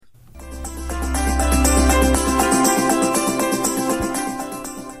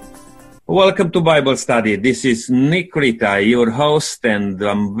Welcome to Bible Study. This is Nick Rita, your host, and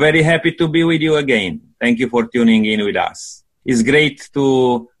I'm very happy to be with you again. Thank you for tuning in with us. It's great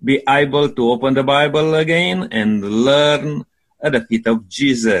to be able to open the Bible again and learn at the feet of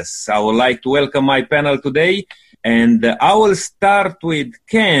Jesus. I would like to welcome my panel today, and I will start with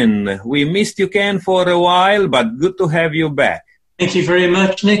Ken. We missed you, Ken, for a while, but good to have you back. Thank you very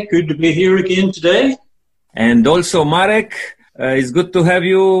much, Nick. Good to be here again today. And also Marek, it's good to have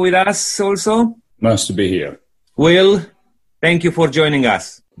you with us also. Nice to be here. Will, thank you for joining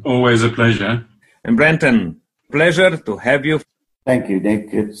us. Always a pleasure. And Brenton, pleasure to have you. Thank you, Nick.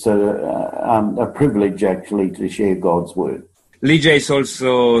 It's a privilege, actually, to share God's Word. Lydia is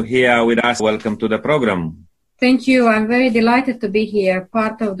also here with us. Welcome to the program. Thank you. I'm very delighted to be here,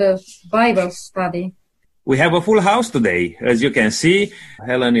 part of the Bible study. We have a full house today. As you can see,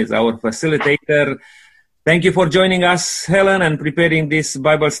 Helen is our facilitator. Thank you for joining us, Helen, and preparing this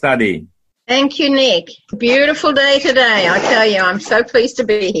Bible study. Thank you, Nick. Beautiful day today, I tell you. I'm so pleased to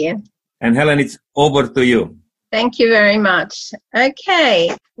be here. And Helen, it's over to you. Thank you very much.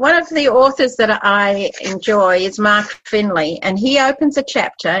 Okay, one of the authors that I enjoy is Mark Finley, and he opens a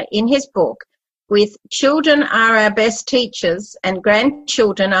chapter in his book with "Children are our best teachers and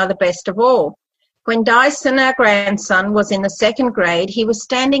grandchildren are the best of all." When Dyson, our grandson, was in the second grade, he was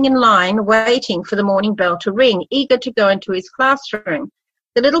standing in line waiting for the morning bell to ring, eager to go into his classroom.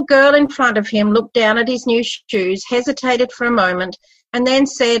 The little girl in front of him looked down at his new shoes, hesitated for a moment, and then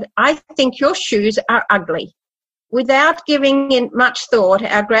said, "I think your shoes are ugly." Without giving it much thought,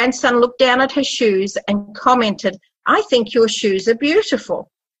 our grandson looked down at her shoes and commented, "I think your shoes are beautiful."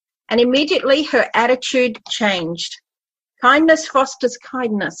 And immediately her attitude changed. Kindness fosters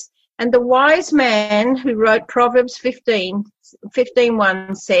kindness. And the wise man who wrote Proverbs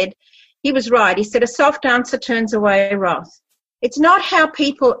 15:1 said, he was right. He said, "A soft answer turns away wrath." It's not how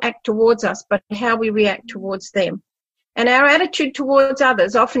people act towards us, but how we react towards them. And our attitude towards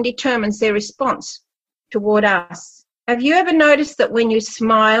others often determines their response toward us. Have you ever noticed that when you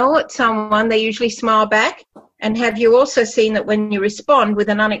smile at someone, they usually smile back? And have you also seen that when you respond with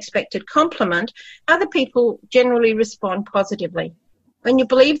an unexpected compliment, other people generally respond positively? When you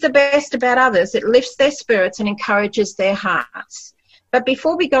believe the best about others, it lifts their spirits and encourages their hearts. But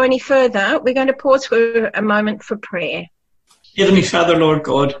before we go any further, we're going to pause for a moment for prayer. Heavenly Father, Lord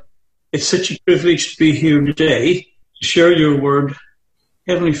God, it's such a privilege to be here today to share your word.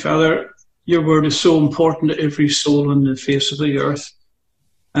 Heavenly Father, your word is so important to every soul on the face of the earth.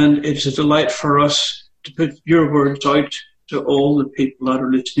 And it's a delight for us to put your words out to all the people that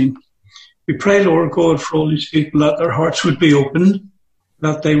are listening. We pray, Lord God, for all these people that their hearts would be opened,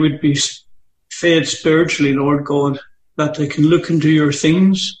 that they would be fed spiritually, Lord God, that they can look into your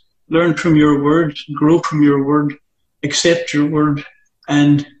things, learn from your word, grow from your word, accept your word,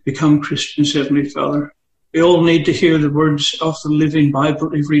 and become Christians, Heavenly Father. We all need to hear the words of the living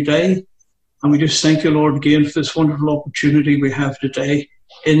Bible every day. And we just thank you, Lord, again for this wonderful opportunity we have today.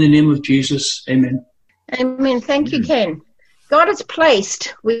 In the name of Jesus, amen. Amen. Thank you, Ken. God has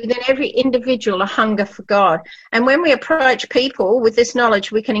placed within every individual a hunger for God. And when we approach people with this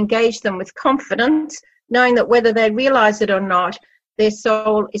knowledge, we can engage them with confidence, knowing that whether they realize it or not, their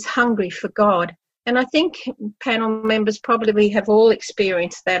soul is hungry for God. And I think panel members probably have all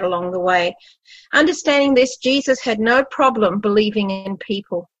experienced that along the way. Understanding this, Jesus had no problem believing in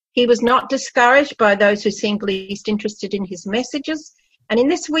people. He was not discouraged by those who seemed least interested in his messages. And in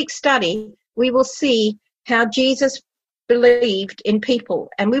this week's study, we will see how Jesus believed in people,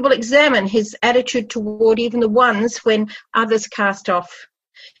 and we will examine his attitude toward even the ones when others cast off.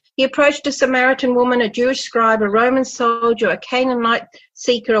 He approached a Samaritan woman, a Jewish scribe, a Roman soldier, a Canaanite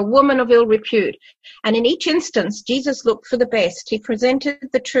seeker, a woman of ill repute. And in each instance, Jesus looked for the best. He presented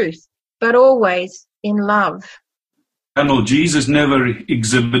the truth, but always in love. Colonel, Jesus never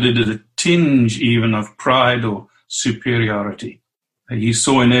exhibited a tinge even of pride or superiority. He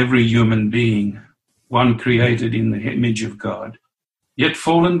saw in every human being one created in the image of God, yet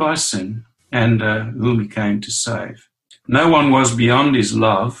fallen by sin, and whom he came to save. No one was beyond his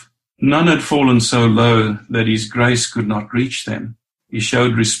love. None had fallen so low that his grace could not reach them. He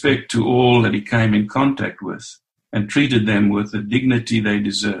showed respect to all that he came in contact with and treated them with the dignity they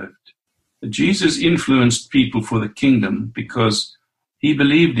deserved. Jesus influenced people for the kingdom because he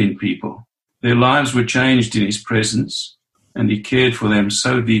believed in people. Their lives were changed in his presence, and he cared for them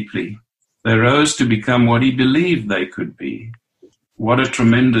so deeply. They rose to become what he believed they could be. What a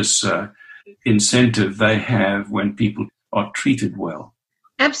tremendous incentive they have when people are treated well.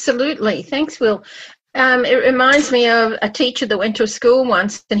 Absolutely. Thanks, Will. It reminds me of a teacher that went to a school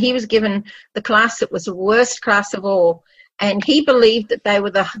once, and he was given the class that was the worst class of all. and he believed that they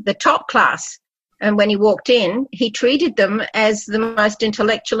were the top class. And when he walked in, he treated them as the most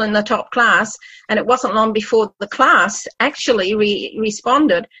intellectual in the top class. And it wasn't long before the class actually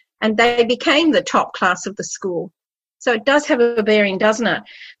responded, and they became the top class of the school. So it does have a bearing, doesn't it?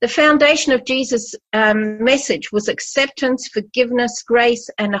 The foundation of Jesus' message was acceptance, forgiveness, grace,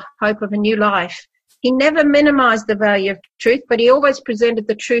 and a hope of a new life. He never minimized the value of truth, but he always presented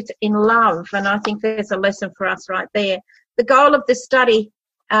the truth in love. And I think there's a lesson for us right there. The goal of this study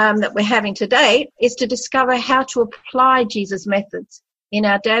that we're having today is to discover how to apply Jesus' methods in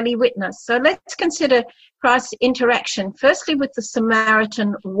our daily witness. So let's consider Christ's interaction, firstly with the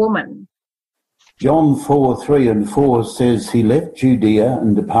Samaritan woman. John 4:3 and 4 says, he left Judea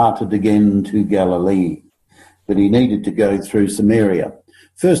and departed again to Galilee, but he needed to go through Samaria.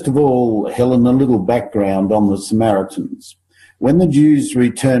 First of all, Helen, a little background on the Samaritans. When the Jews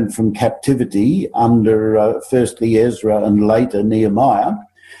returned from captivity under firstly Ezra and later Nehemiah,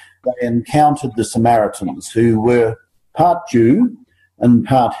 they encountered the Samaritans, who were part Jew and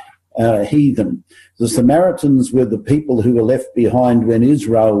part heathen. The Samaritans were the people who were left behind when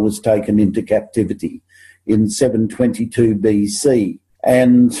Israel was taken into captivity in 722 BC.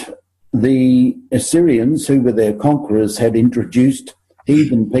 And the Assyrians, who were their conquerors, had introduced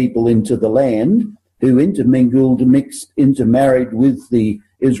heathen people into the land, who intermingled, intermarried with the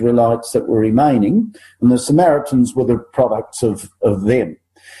Israelites that were remaining, and the Samaritans were the products of them.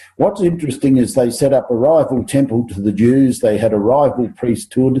 What's interesting is they set up a rival temple to the Jews, they had a rival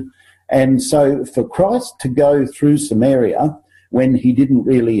priesthood, and so for Christ to go through Samaria when he didn't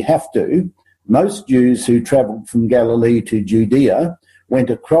really have to, most Jews who travelled from Galilee to Judea went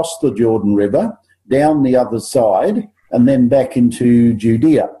across the Jordan River, down the other side, and then back into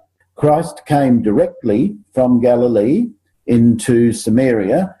Judea. Christ came directly from Galilee into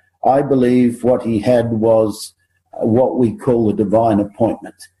Samaria. I believe what he had was what we call a divine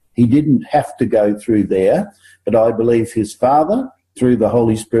appointment. He didn't have to go through there, but I believe his Father, through the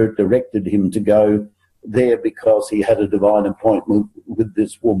Holy Spirit, directed him to go there because he had a divine appointment with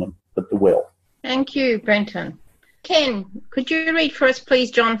this woman at the well. Thank you, Brenton. Ken, could you read for us, please,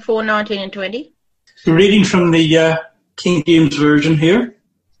 John 4:19 and 20? Reading from the King James Version here.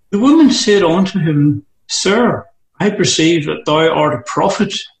 The woman said unto him, Sir, I perceive that thou art a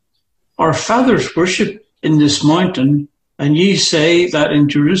prophet. Our fathers worship in this mountain, and ye say that in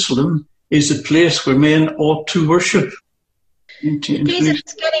Jerusalem is the place where men ought to worship. Jesus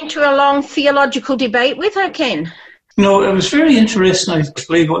get into a long theological debate with her, Ken. No, it was very interesting, I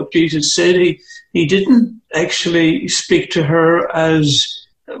believe, what Jesus said. He didn't actually speak to her as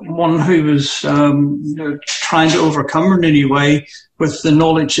one who was trying to overcome her in any way with the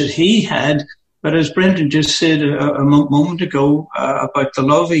knowledge that he had. But as Brendan just said a moment ago about the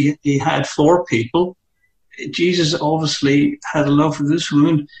love he had for people, Jesus obviously had a love for this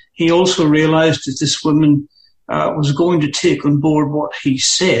woman. He also realized that this woman was going to take on board what he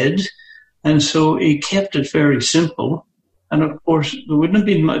said, and so he kept it very simple. And of course, there wouldn't have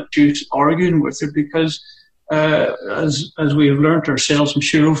been much use arguing with her because, as we have learned ourselves, I'm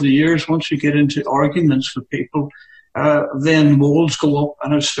sure over the years, once we get into arguments with people, then walls go up,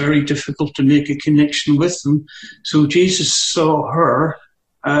 and it's very difficult to make a connection with them. So Jesus saw her,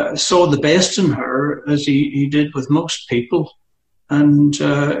 saw the best in her, as he did with most people, and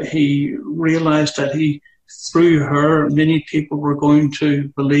he realized that through her, many people were going to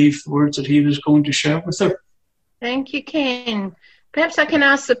believe the words that he was going to share with her. Thank you, Ken. Perhaps I can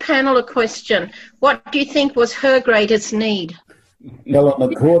ask the panel a question. What do you think was her greatest need? Helen,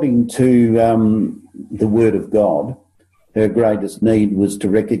 according to the Word of God, her greatest need was to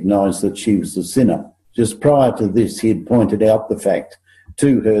recognise that she was a sinner. Just prior to this, he had pointed out the fact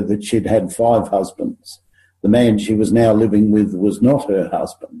to her that she'd had 5 husbands. The man she was now living with was not her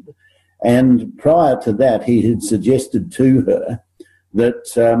husband. And prior to that, he had suggested to her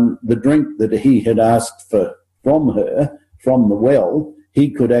that the drink that he had asked for from her, from the well,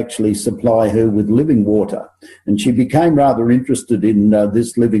 he could actually supply her with living water. And she became rather interested in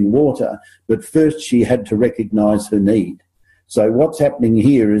this living water, but first she had to recognise her need. So what's happening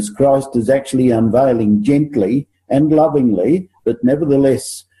here is Christ is actually unveiling gently and lovingly, but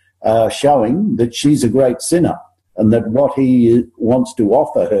nevertheless showing that she's a great sinner, and that what he wants to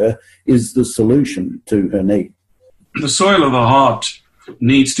offer her is the solution to her need. The soil of the heart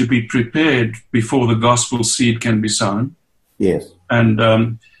needs to be prepared before the gospel seed can be sown. Yes.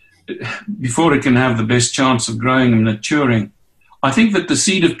 And before it can have the best chance of growing and maturing. I think that the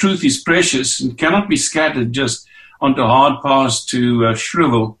seed of truth is precious and cannot be scattered just onto hard paths to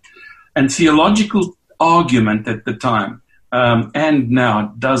shrivel. And theological argument at the time and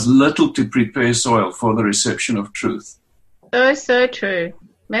now does little to prepare soil for the reception of truth. So true.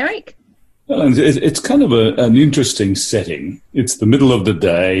 Merrick? Well, it's kind of an interesting setting. It's the middle of the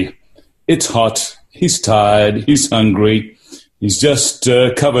day. It's hot. He's tired. He's hungry. He's just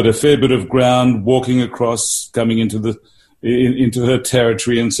covered a fair bit of ground, walking across, coming into her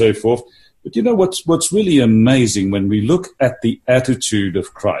territory and so forth. But you know what's really amazing when we look at the attitude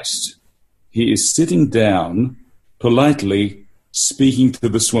of Christ? He is sitting down, politely speaking to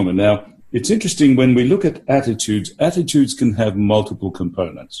this woman. Now, it's interesting when we look at attitudes can have multiple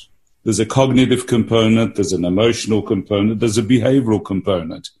components. There's a cognitive component, there's an emotional component, there's a behavioral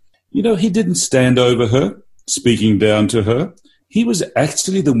component. You know, he didn't stand over her, speaking down to her. He was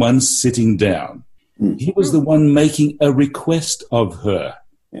actually the one sitting down. He was the one making a request of her,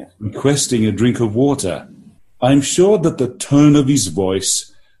 requesting a drink of water. I'm sure that the tone of his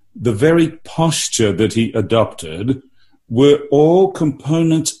voice, the very posture that he adopted, were all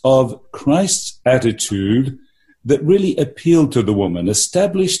components of Christ's attitude that really appealed to the woman,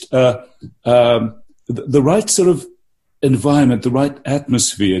 established the right sort of environment, the right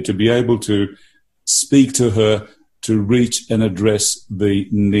atmosphere to be able to speak to her, to reach and address the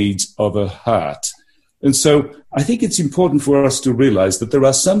needs of her heart. And so I think it's important for us to realize that there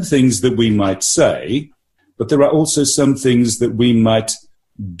are some things that we might say, but there are also some things that we might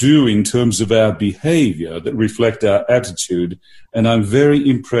do in terms of our behavior that reflect our attitude. And I'm very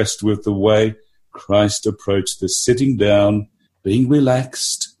impressed with the way Christ approached this, sitting down, being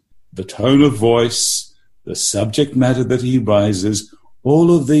relaxed, the tone of voice, the subject matter that he rises.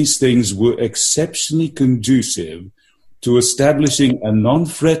 All of these things were exceptionally conducive to establishing a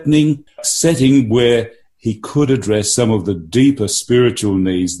non-threatening setting where he could address some of the deeper spiritual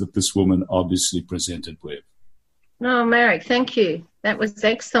needs that this woman obviously presented with. No, Merrick, thank you. That was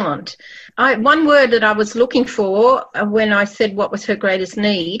excellent. One word that I was looking for when I said what was her greatest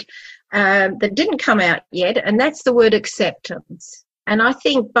need that didn't come out yet, and that's the word acceptance. And I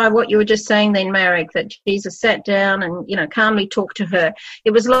think by what you were just saying then, Merrick, that Jesus sat down and, calmly talked to her.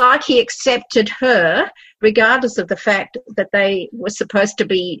 It was like he accepted her, regardless of the fact that they were supposed to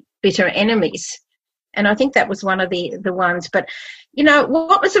be bitter enemies. And I think that was one of the ones. But,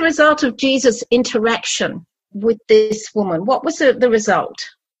 what was the result of Jesus' interaction with this woman? What was the result?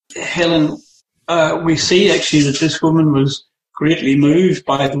 Helen, we see actually that this woman was greatly moved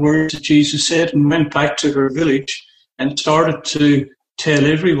by the words that Jesus said and went back to her village and started to tell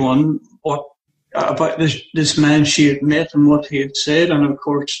everyone about this man she had met and what he had said. And of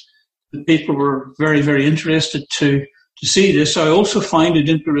course, the people were very, very interested to see this. I also find it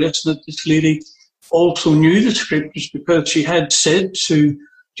interesting that this lady also knew the scriptures, because she had said to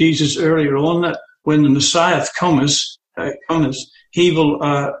Jesus earlier on that when the Messiah comes, he will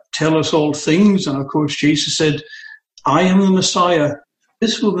tell us all things. And of course, Jesus said, I am the Messiah.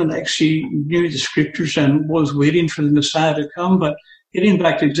 This woman actually knew the scriptures and was waiting for the Messiah to come. But getting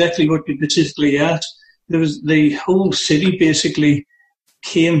back to exactly what you specifically asked, there was the whole city basically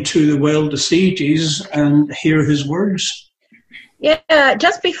came to the well to see Jesus and hear his words. Yeah,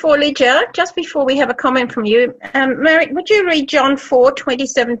 just before we have a comment from you, Merrick, would you read John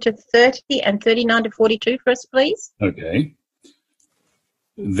 4:27 to 30 and 39 to 42 for us, please? Okay.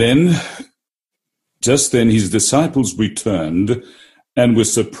 Just then his disciples returned and were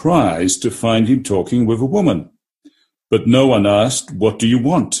surprised to find him talking with a woman. But no one asked, what do you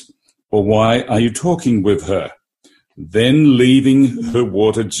want? Or why are you talking with her? Then, leaving her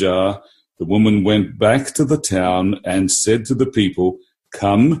water jar, the woman went back to the town and said to the people,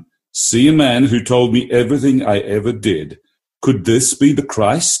 come, see a man who told me everything I ever did. Could this be the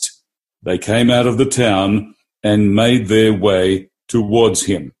Christ? They came out of the town and made their way towards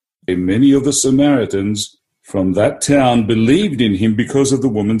him. And many of the Samaritans from that town believed in him because of the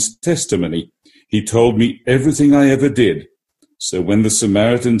woman's testimony. He told me everything I ever did. So when the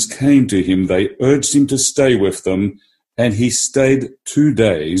Samaritans came to him, they urged him to stay with them, and he stayed 2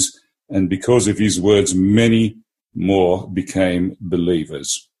 days, and because of his words, many more became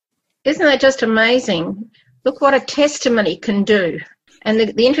believers. Isn't that just amazing? Look what a testimony can do. And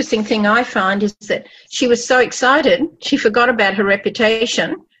the interesting thing I find is that she was so excited, she forgot about her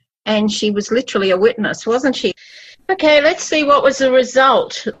reputation, and she was literally a witness, wasn't she? Okay, let's see what was the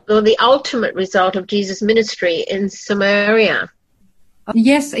result, or the ultimate result of Jesus' ministry in Samaria.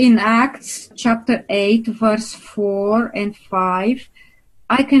 Yes, in Acts chapter 8, verse 4 and 5,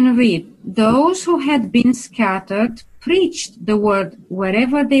 I can read, those who had been scattered preached the word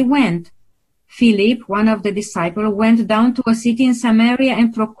wherever they went. Philip, one of the disciples, went down to a city in Samaria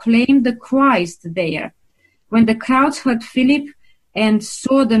and proclaimed the Christ there. When the crowds heard Philip and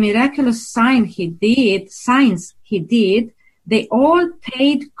saw the miraculous signs he did, they all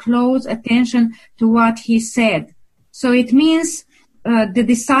paid close attention to what he said. So it means the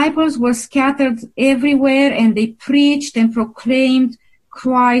disciples were scattered everywhere, and they preached and proclaimed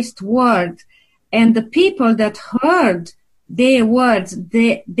Christ's word. And the people that heard their words,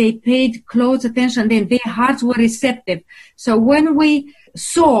 they paid close attention, and their hearts were receptive. So when we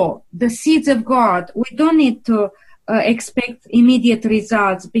sow the seeds of God, we don't need to expect immediate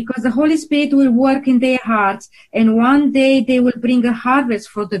results, because the Holy Spirit will work in their hearts, and one day they will bring a harvest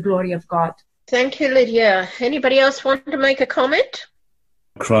for the glory of God. Thank you, Lydia. Anybody else want to make a comment?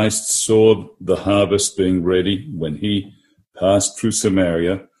 Christ saw the harvest being ready when he passed through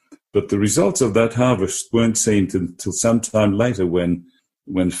Samaria, but the results of that harvest weren't seen until some time later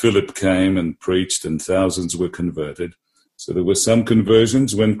when Philip came and preached and thousands were converted. So there were some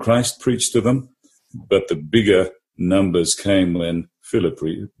conversions when Christ preached to them, but the bigger numbers came when Philip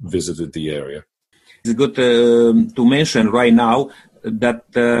visited the area. It's good to mention right now that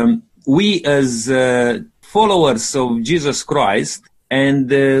we as followers of Jesus Christ and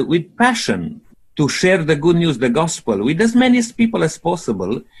with passion to share the good news, the gospel, with as many people as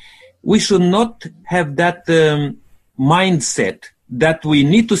possible, we should not have that mindset that we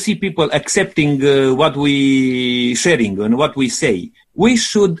need to see people accepting what we sharing and what we say. We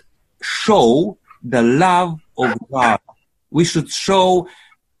should show the love of God. We should show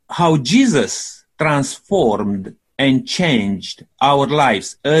how Jesus transformed and changed our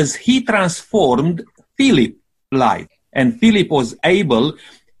lives as he transformed Philip's life. And Philip was able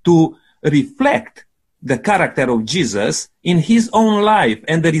to reflect the character of Jesus in his own life,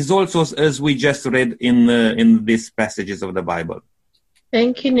 and the results was as we just read in these passages of the Bible.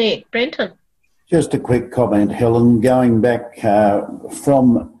 Thank you, Nick. Brenton? Just a quick comment, Helen. Going back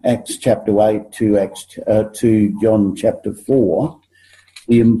from Acts chapter 8 to John chapter 4,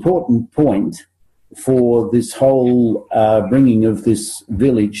 the important point for this whole bringing of this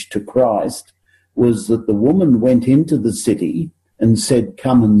village to Christ was that the woman went into the city and said,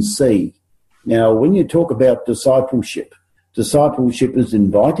 "Come and see." Now, when you talk about discipleship is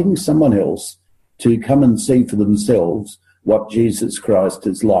inviting someone else to come and see for themselves what Jesus Christ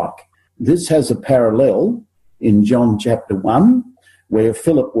is like. This has a parallel in John chapter 1, where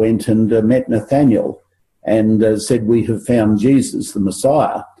Philip went and met Nathanael and said, "We have found Jesus, the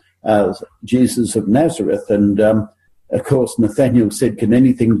Messiah, Jesus of Nazareth." And, of course, Nathanael said, "Can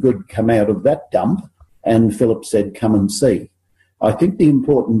anything good come out of that dump?" And Philip said, "Come and see." I think the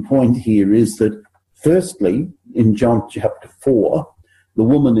important point here is that, firstly, in John chapter 4, the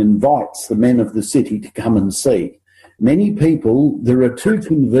woman invites the men of the city to come and see. Many people, there are two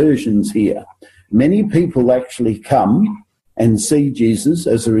conversions here. Many people actually come and see Jesus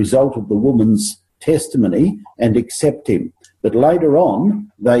as a result of the woman's testimony and accept him. But later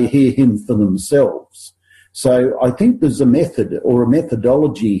on, they hear him for themselves. So I think there's a method or a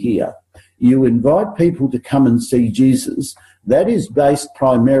methodology here. You invite people to come and see Jesus. That is based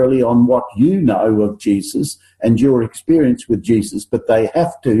primarily on what you know of Jesus and your experience with Jesus, but they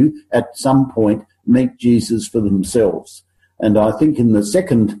have to, at some point, meet Jesus for themselves. And I think in the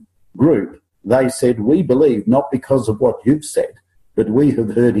second group, they said, "We believe not because of what you've said, but we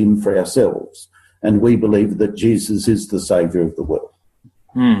have heard him for ourselves, and we believe that Jesus is the Saviour of the world."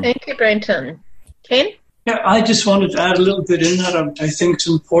 Thank you, Brenton. Ken? Yeah, I just wanted to add a little bit in that. I think it's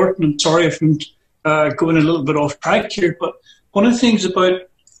important. I'm sorry if I'm going a little bit off track here, but one of the things about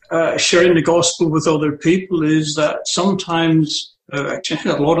sharing the gospel with other people is that sometimes,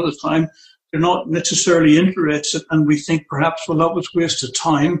 actually a lot of the time, they're not necessarily interested, and we think perhaps, well, that was a waste of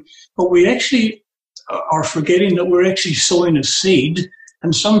time, but we actually are forgetting that we're actually sowing a seed,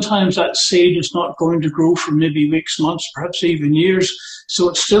 and sometimes that seed is not going to grow for maybe weeks, months, perhaps even years. So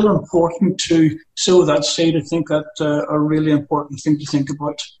it's still important to sow that seed. I think that's a really important thing to think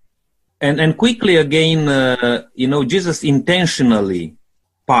about. And quickly again, Jesus intentionally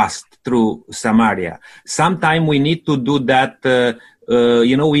passed through Samaria. Sometime we need to do that,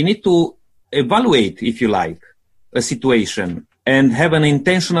 we need to evaluate, if you like, a situation and have an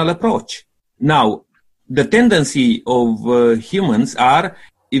intentional approach. Now, the tendency of humans are,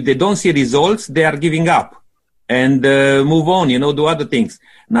 if they don't see results, they are giving up and move on, do other things.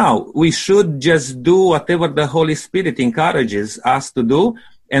 Now, we should just do whatever the Holy Spirit encourages us to do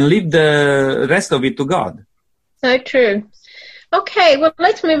and leave the rest of it to God. So true. Okay, well,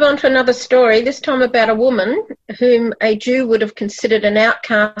 let's move on to another story, this time about a woman whom a Jew would have considered an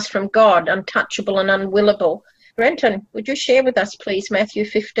outcast from God, untouchable and unwillable. Brenton, would you share with us, please, Matthew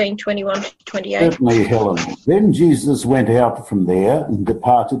 15:21-28? Certainly, Helen. Then Jesus went out from there and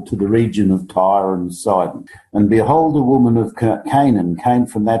departed to the region of Tyre and Sidon. And behold, a woman of Canaan came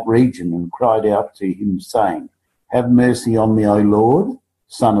from that region and cried out to him, saying, "Have mercy on me, O Lord,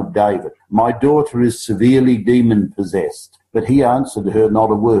 Son of David, my daughter is severely demon-possessed. But he answered her not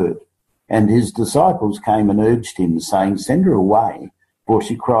a word. And his disciples came and urged him, saying, Send her away, for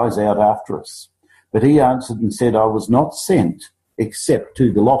she cries out after us. But he answered and said, I was not sent except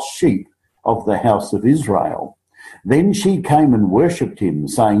to the lost sheep of the house of Israel. Then she came and worshipped him,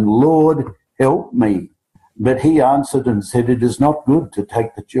 saying, Lord, help me. But he answered and said, It is not good to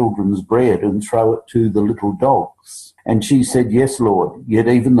take the children's bread and throw it to the little dogs. And she said, Yes, Lord, yet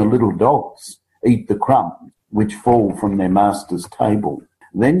even the little dogs eat the crumbs which fall from their master's table.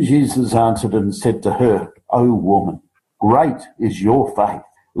 Then Jesus answered and said to her, O woman, great is your faith.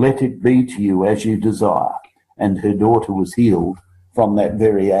 Let it be to you as you desire. And her daughter was healed from that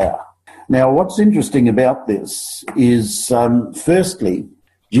very hour. Now, what's interesting about this is, firstly,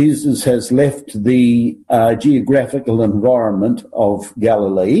 Jesus has left the geographical environment of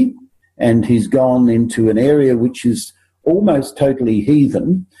Galilee, and he's gone into an area which is almost totally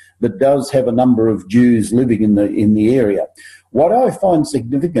heathen, but does have a number of Jews living in the area. What I find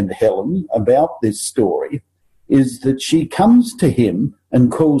significant, Helen, about this story is that she comes to him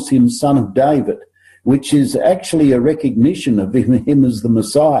and calls him Son of David, which is actually a recognition of him as the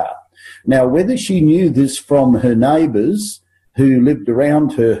Messiah. Now, whether she knew this from her neighbours who lived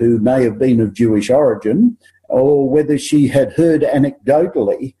around her who may have been of Jewish origin, or whether she had heard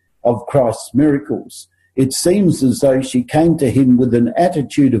anecdotally of Christ's miracles, it seems as though she came to him with an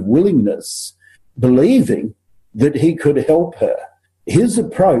attitude of willingness, believing that he could help her. His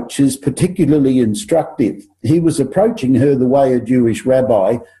approach is particularly instructive. He was approaching her the way a Jewish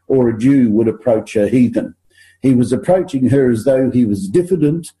rabbi or a Jew would approach a heathen. He was approaching her as though he was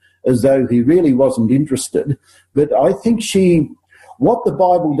diffident, as though he really wasn't interested. But I think what the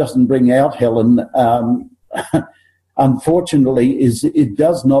Bible doesn't bring out, Helen, unfortunately, is it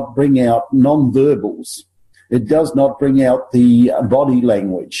does not bring out non-verbals. It does not bring out the body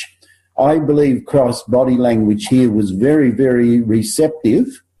language. I believe Christ's body language here was very, very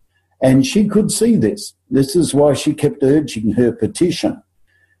receptive, and she could see this. This is why she kept urging her petition.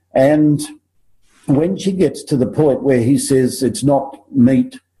 And when she gets to the point where he says it's not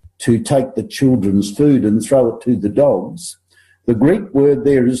meet to take the children's food and throw it to the dogs, the Greek word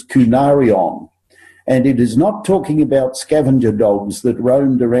there is kunarion, and it is not talking about scavenger dogs that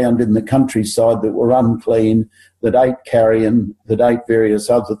roamed around in the countryside that were unclean, that ate carrion, that ate various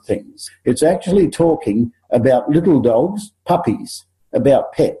other things. It's actually talking about little dogs, puppies,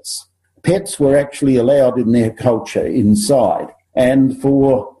 about pets. Pets were actually allowed in their culture inside. And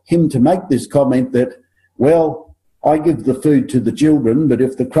for him to make this comment that, well, I give the food to the children, but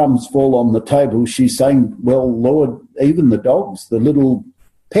if the crumbs fall on the table, she's saying, well, Lord, even the dogs, the little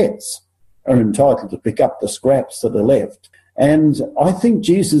pets, are entitled to pick up the scraps that are left. And I think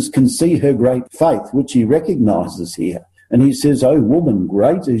Jesus can see her great faith, which he recognises here. And he says, oh, woman,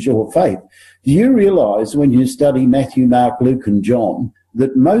 great is your faith. Do you realise when you study Matthew, Mark, Luke and John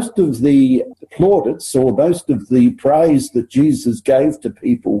that most of the plaudits or most of the praise that Jesus gave to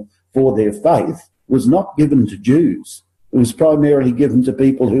people for their faith was not given to Jews. It was primarily given to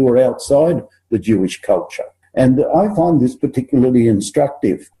people who were outside the Jewish culture. And I find this particularly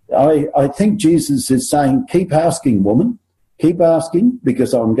instructive. I think Jesus is saying, keep asking, woman. Keep asking,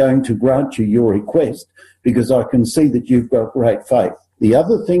 because I'm going to grant you your request, because I can see that you've got great faith. The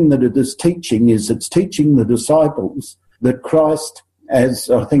other thing that it is teaching is it's teaching the disciples that Christ, as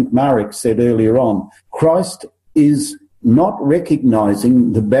I think Marek said earlier on, Christ is not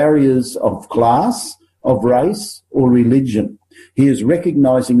recognising the barriers of class, of race or religion. He is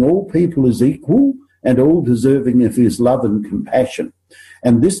recognising all people as equal and all deserving of his love and compassion.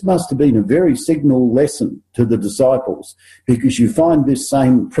 And this must have been a very signal lesson to the disciples, because you find this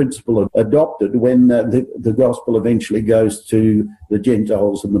same principle adopted when the gospel eventually goes to the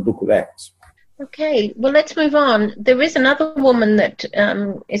Gentiles in the book of Acts. Okay, well, let's move on. There is another woman that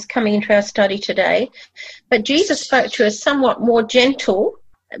is coming into our study today, but Jesus spoke to her somewhat more gentle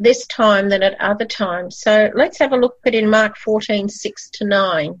this time than at other times. So let's have a look at in Mark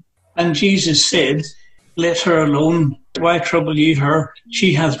 14:6-9. And Jesus said, let her alone. Why trouble ye her?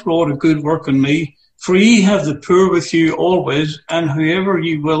 She hath wrought a good work in me. For ye have the poor with you always, and whoever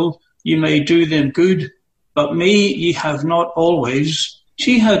ye will, ye may do them good. But me ye have not always.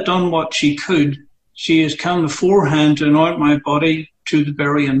 She had done what she could. She is come beforehand to anoint my body to the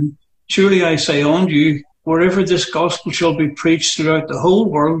burying. Surely I say unto you, wherever this gospel shall be preached throughout the whole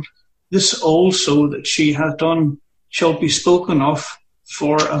world, this also that she hath done shall be spoken of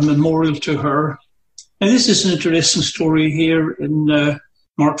for a memorial to her. Now, this is an interesting story here in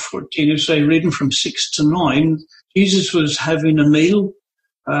Mark 14. As I reading from 6-9, Jesus was having a meal.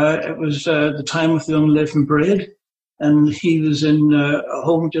 It was the time of the unleavened bread. and he was in a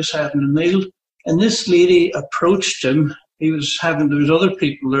home just having a meal. And this lady approached him. There was other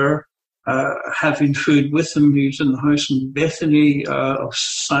people there having food with him. He was in the house in Bethany of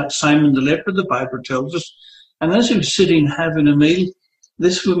Simon the leper, the Bible tells us. And as he was sitting having a meal,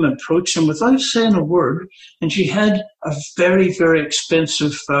 this woman approached him without saying a word, and she had a very, very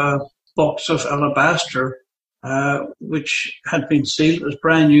expensive box of alabaster, which had been sealed. It was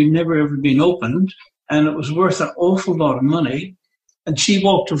brand new, never ever been opened, and it was worth an awful lot of money. And she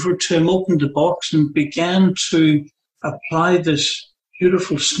walked over to him, opened the box, and began to apply this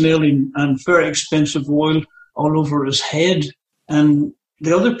beautiful smelling and very expensive oil all over his head. And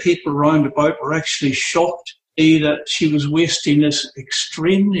the other people round about were actually shocked to see that she was wasting this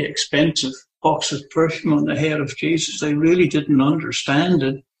extremely expensive box of perfume on the head of Jesus. They really didn't understand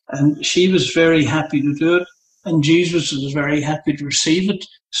it. And she was very happy to do it. And Jesus was very happy to receive it,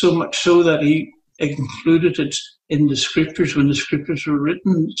 so much so that he included it in the scriptures when the scriptures were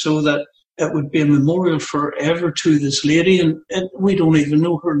written, so that it would be a memorial forever to this lady, and we don't even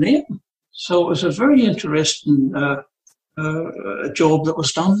know her name. So it was a very interesting job that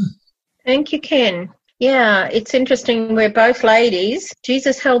was done. Thank you, Ken. Yeah, it's interesting where both ladies,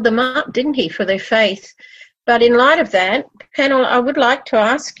 Jesus held them up, didn't he, for their faith. But in light of that, panel, I would like to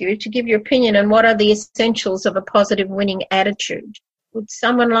ask you to give your opinion on what are the essentials of a positive winning attitude. Would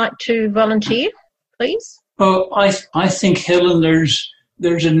someone like to volunteer, please? Well, I think, Helen,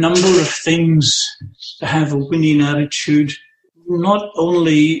 there's a number of things to have a winning attitude, not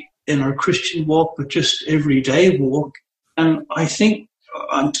only in our Christian walk, but just everyday walk. And I think,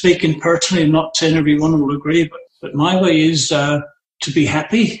 I'm speaking personally, I'm not saying everyone will agree, but my way is to be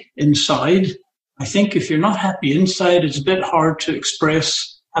happy inside. I think if you're not happy inside, it's a bit hard to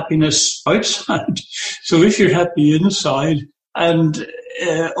express happiness outside. So if you're happy inside, and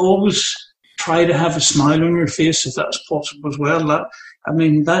always try to have a smile on your face if that's possible as well.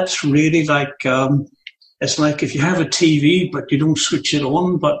 That's really like, it's like if you have a TV but you don't switch it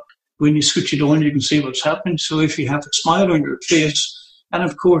on, but when you switch it on you can see what's happening. So if you have a smile on your face, and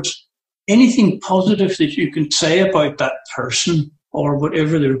of course anything positive that you can say about that person or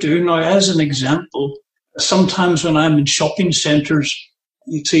whatever they're doing. Now, as an example, sometimes when I'm in shopping centres,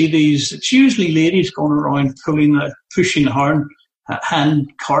 you see it's usually ladies going around pushing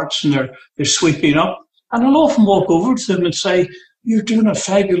hand carts, and they're sweeping up. And I'll often walk over to them and say, "You're doing a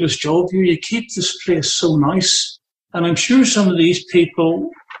fabulous job here. You keep this place so nice." And I'm sure some of these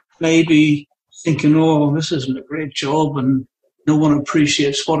people may be thinking, "Oh, this isn't a great job and no one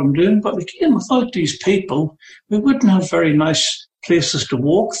appreciates what I'm doing." But again, without these people, we wouldn't have very nice places to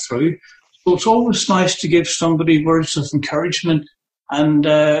walk through. So it's always nice to give somebody words of encouragement, and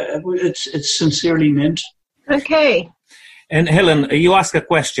it's sincerely meant. Okay. And Helen, you asked a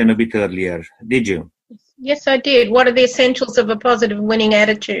question a bit earlier, did you? Yes, I did. What are the essentials of a positive winning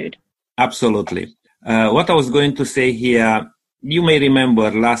attitude? Absolutely. What I was going to say here, you may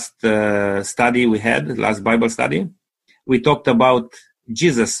remember last Bible study, we talked about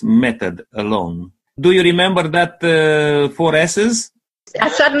Jesus' method alone. Do you remember that 4 S's? I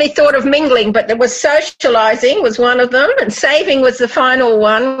suddenly thought of mingling, but there was socializing was one of them, and saving was the final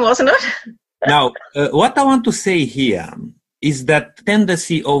one, wasn't it? Now, what I want to say here is that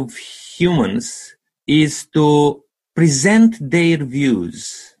tendency of humans is to present their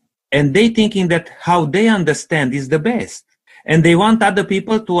views, and they thinking that how they understand is the best. And they want other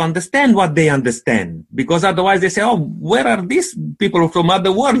people to understand what they understand, because otherwise they say, "Oh, where are these people from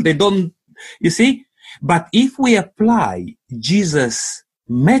other world? They don't," you see? But if we apply Jesus'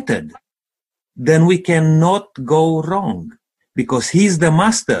 method, then we cannot go wrong, because he's the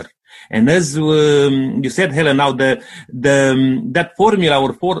master. And as you said, Helen, now that formula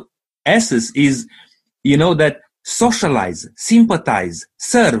or 4 S's is, that socialize, sympathize,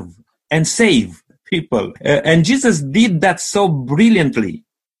 serve, and save people. And Jesus did that so brilliantly.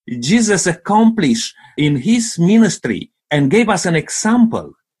 Jesus accomplished in his ministry and gave us an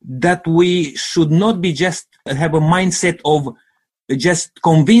example that we should not be just have a mindset of just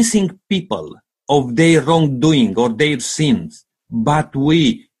convincing people of their wrongdoing or their sins, but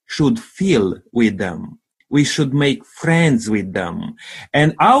we should feel with them. We should make friends with them.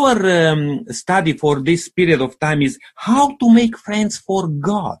 And our study for this period of time is how to make friends for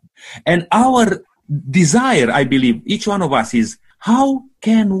God. And our desire, I believe, each one of us is, how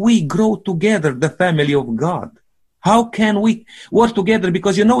can we grow together, the family of God? How can we work together?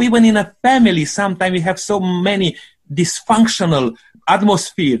 Because, even in a family, sometimes we have so many dysfunctional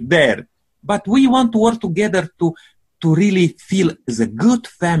atmosphere there. But we want to work together to really feel as a good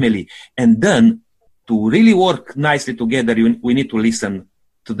family. And then to really work nicely together, we need to listen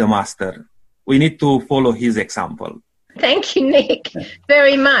to the master. We need to follow his example. Thank you, Nick,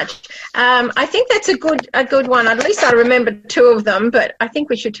 very much. I think that's a good one. At least I remember two of them, but I think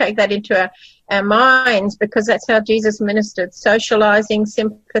we should take that into our minds, because that's how Jesus ministered, socializing,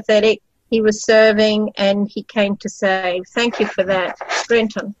 sympathetic. He was serving, and he came to save. Thank you for that.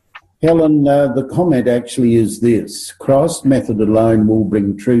 Brenton. Helen, the comment actually is this: Christ's method alone will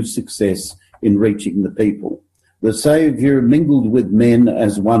bring true success in reaching the people. The Saviour mingled with men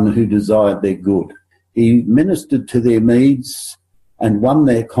as one who desired their good. He ministered to their needs and won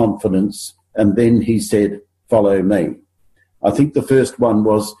their confidence, and then he said, "Follow me." I think the first one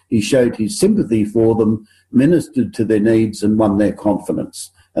was he showed his sympathy for them, ministered to their needs and won their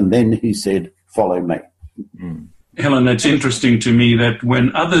confidence, and then he said, "Follow me." Mm. Helen, it's interesting to me that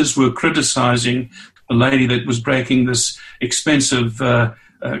when others were criticizing the lady that was breaking this expensive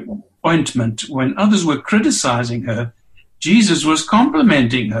ointment, when others were criticizing her, Jesus was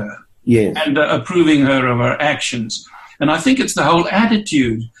complimenting her. Yes. And approving her of her actions. And I think it's the whole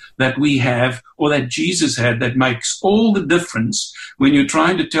attitude that we have, or that Jesus had, that makes all the difference when you're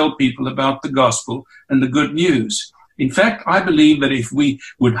trying to tell people about the gospel and the good news. In fact, I believe that if we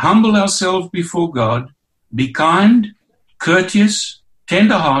would humble ourselves before God, be kind, courteous,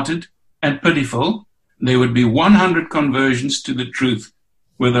 tender-hearted, and pitiful, there would be 100 conversions to the truth,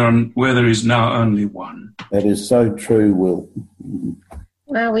 where there is now only one. That is so true, Will.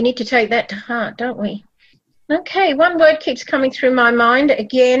 Well, we need to take that to heart, don't we? Okay, one word keeps coming through my mind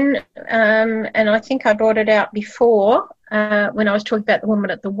again, and I think I brought it out before when I was talking about the woman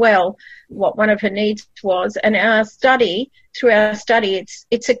at the well, what one of her needs was. And through our study,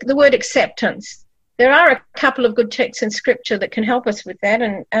 it's the word acceptance. There are a couple of good texts in Scripture that can help us with that.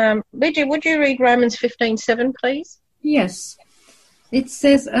 And Lydia, would you read Romans 15:7, please? Yes. It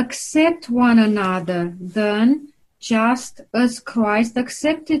says, accept one another, then, just as Christ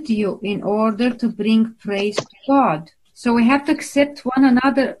accepted you in order to bring praise to God. So we have to accept one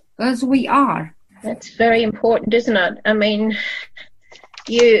another as we are. That's very important, isn't it? I mean,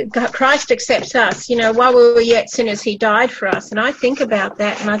 Christ accepts us. You know, while we were yet sinners, he died for us. And I think about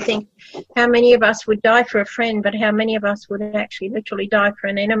that, and I think how many of us would die for a friend, but how many of us would actually literally die for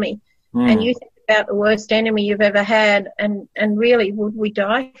an enemy. And you think about the worst enemy you've ever had, and really, would we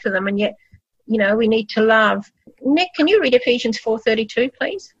die for them? And yet, you know, we need to love. Nick, can you read Ephesians 4:32,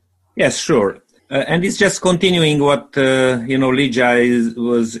 please? Yes, sure. And it's just continuing what, Lydia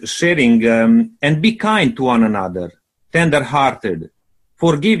was sharing. And be kind to one another, tender-hearted,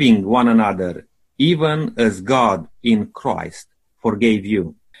 forgiving one another, even as God in Christ forgave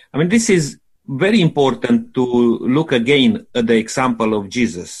you. I mean, this is very important to look again at the example of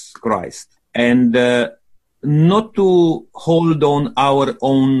Jesus Christ, and not to hold on our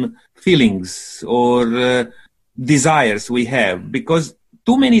own feelings or desires we have, because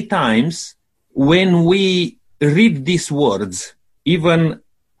too many times when we read these words, even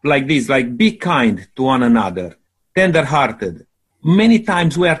like this, like be kind to one another, tender-hearted, many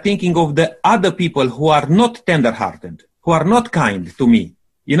times we are thinking of the other people who are not tender-hearted, who are not kind to me.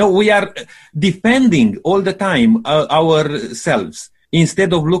 You know, we are defending all the time ourselves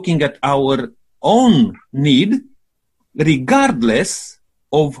instead of looking at our own need, regardless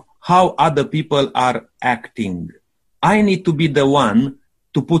of how other people are acting. I need to be the one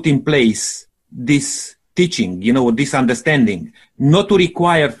to put in place this teaching, this understanding, not to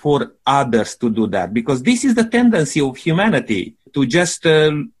require for others to do that, because this is the tendency of humanity, to just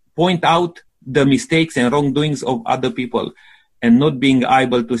point out the mistakes and wrongdoings of other people and not being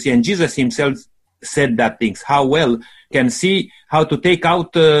able to see. And Jesus himself said that things, how well can see how to take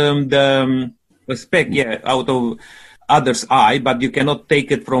out the speck out of other's eye, but you cannot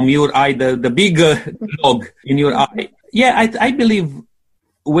take it from your eye, the big log in your eye. Yeah, I believe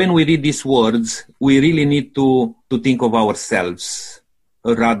when we read these words, we really need to think of ourselves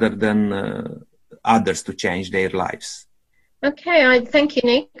rather than others to change their lives. Okay, thank you,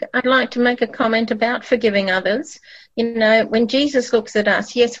 Nick. I'd like to make a comment about forgiving others. You know, when Jesus looks at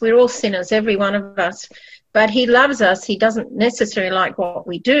us, yes, we're all sinners, every one of us, but he loves us. He doesn't necessarily like what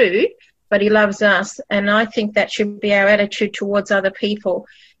we do, but he loves us. And I think that should be our attitude towards other people.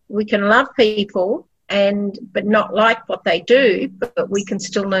 We can love people but not like what they do, but we can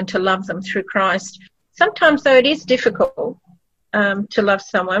still learn to love them through Christ. Sometimes, though, it is difficult to love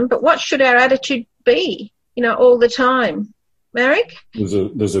someone, but what should our attitude be, all the time? Merrick?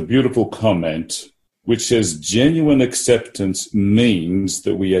 There's a beautiful comment which says genuine acceptance means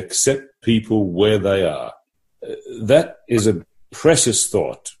that we accept people where they are. That is a precious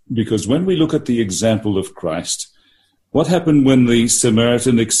thought, because when we look at the example of Christ, what happened when the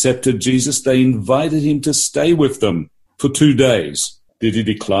Samaritan accepted Jesus? They invited him to stay with them for 2 days. Did he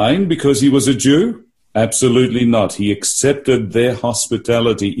decline because he was a Jew? Absolutely not. He accepted their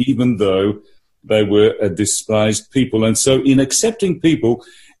hospitality, even though they were a despised people. And so in accepting people,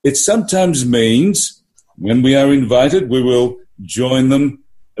 it sometimes means when we are invited, we will join them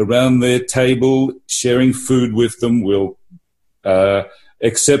around their table, sharing food with them. We'll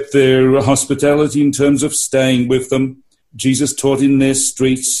accept their hospitality in terms of staying with them. Jesus taught in their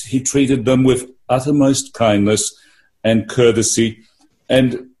streets. He treated them with uttermost kindness and courtesy.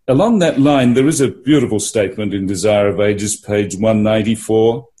 And along that line, there is a beautiful statement in Desire of Ages, page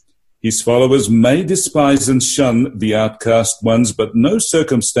 194. His followers may despise and shun the outcast ones, but no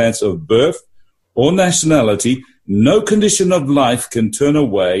circumstance of birth or nationality, no condition of life can turn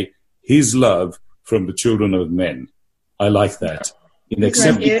away his love from the children of men. I like that. In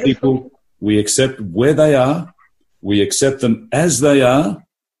accepting people, we accept where they are, we accept them as they are,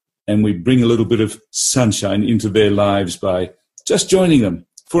 and we bring a little bit of sunshine into their lives by just joining them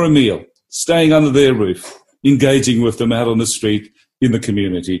for a meal, staying under their roof, engaging with them out on the street, in the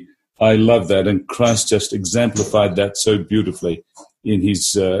community. I love that, and Christ just exemplified that so beautifully in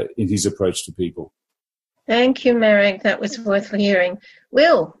his approach to people. Thank you, Marek. That was worth hearing.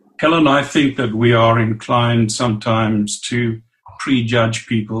 Will? Helen, I think that we are inclined sometimes to prejudge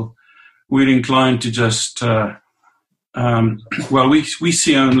people. We're inclined to just, we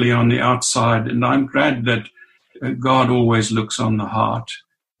see only on the outside, and I'm glad that God always looks on the heart.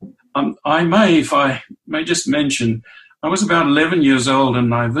 If I may just mention, I was about 11 years old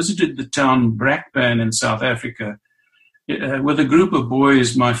and I visited the town Brakpan in South Africa with a group of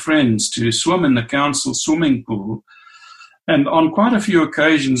boys, my friends, to swim in the council swimming pool. And on quite a few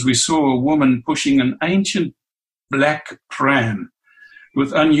occasions, we saw a woman pushing an ancient black pram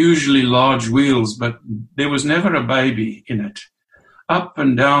with unusually large wheels, but there was never a baby in it, up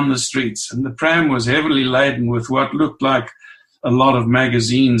and down the streets. And the pram was heavily laden with what looked like a lot of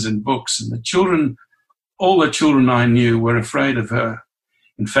magazines and books. And all the children I knew were afraid of her.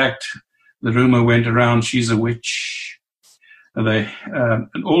 In fact, the rumor went around, she's a witch.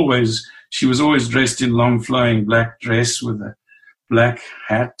 She was always dressed in long flowing black dress with a black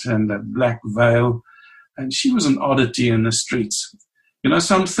hat and a black veil. And she was an oddity in the streets.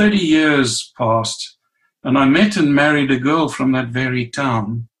 Some 30 years passed, and I met and married a girl from that very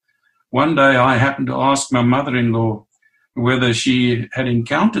town. One day I happened to ask my mother-in-law whether she had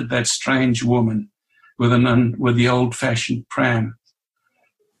encountered that strange woman with the old-fashioned pram.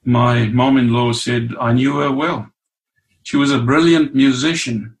 My mom-in-law said, I knew her well. She was a brilliant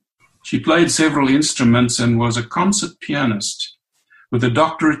musician. She played several instruments and was a concert pianist with a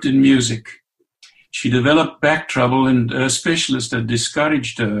doctorate in music. She developed back trouble, and her specialist had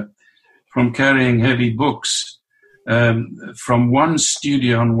discouraged her from carrying heavy books from one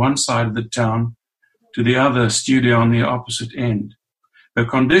studio on one side of the town to the other studio on the opposite end. Her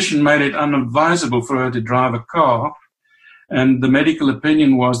condition made it unadvisable for her to drive a car, and the medical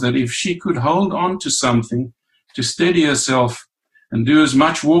opinion was that if she could hold on to something to steady herself and do as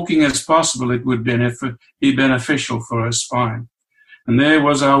much walking as possible, it would be beneficial for her spine. And there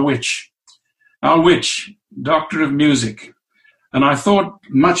was our witch, doctor of music. And I thought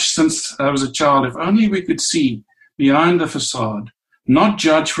much since I was a child, if only we could see behind the facade, not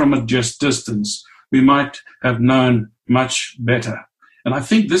judge from a just distance, we might have known much better. And I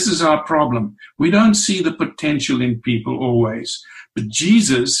think this is our problem. We don't see the potential in people always. But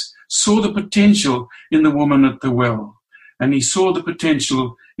Jesus saw the potential in the woman at the well. And he saw the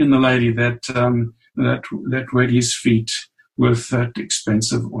potential in the lady that wet his feet with that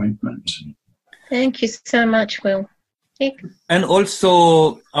expensive ointment. Thank you so much, Will. And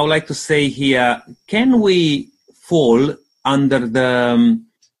also, I would like to say here, can we fall under the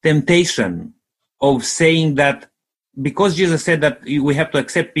temptation of saying that because Jesus said that we have to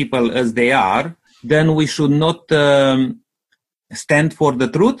accept people as they are, then we should not stand for the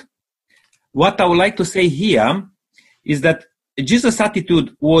truth? What I would like to say here is that Jesus'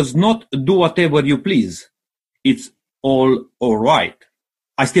 attitude was not do whatever you please. It's all right.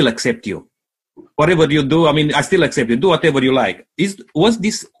 I still accept you. Whatever you do, I still accept you. Do whatever you like. Was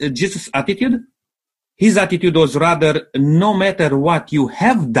this Jesus' attitude? His attitude was rather, no matter what you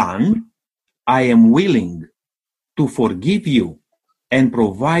have done, I am willing to forgive you and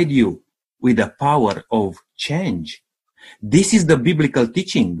provide you with the power of change. This is the biblical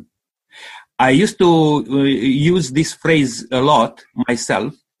teaching. I used to use this phrase a lot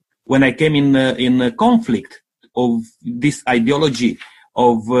myself when I came in a conflict of this ideology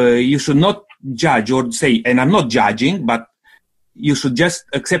of you should not judge or say, and I'm not judging, but you should just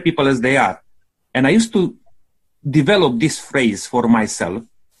accept people as they are. And I used to develop this phrase for myself.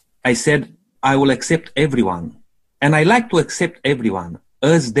 I said, I will accept everyone. And I like to accept everyone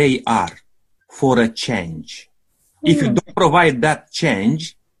as they are, for a change. If you don't provide that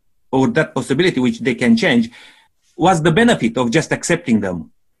change or that possibility which they can change, what's the benefit of just accepting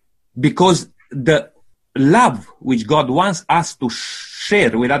them? Because the love which God wants us to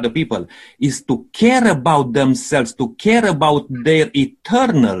share with other people is to care about themselves, to care about their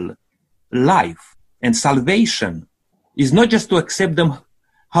eternal life and salvation. Is not just to accept them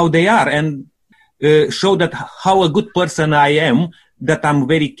how they are and show that how a good person I am, that I'm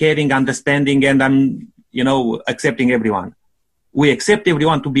very caring, understanding, and I'm, accepting everyone. We accept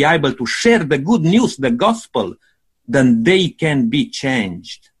everyone to be able to share the good news, the gospel, then they can be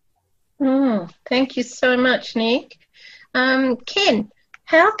changed. Thank you so much, Nick. Ken,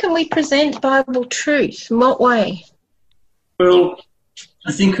 how can we present Bible truth? In what way? Well,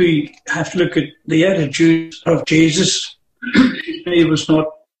 I think we have to look at the attitude of Jesus. He was not,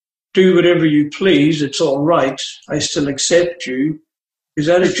 do whatever you please, it's all right, I still accept you. His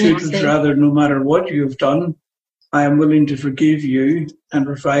attitude was rather, no matter what you have done, I am willing to forgive you and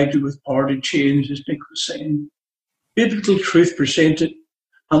provide you with pardon change, as Nick was saying. Biblical truth presented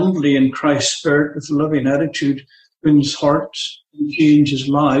humbly in Christ's spirit with a loving attitude wins hearts and changes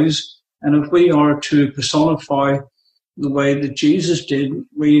lives. And if we are to personify the way that Jesus did,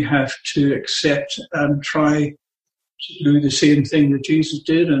 we have to accept and try to do the same thing that Jesus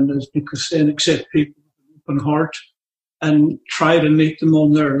did. And as Nick was saying, accept people with an open heart and try to make them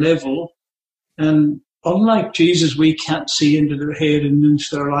on their level. And unlike Jesus, we can't see into their head and into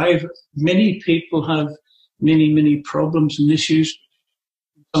their life. Many people have many problems and issues.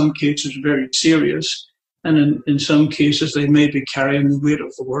 In some cases, very serious. And in some cases, they may be carrying the weight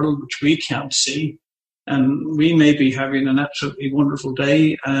of the world, which we can't see. And we may be having an absolutely wonderful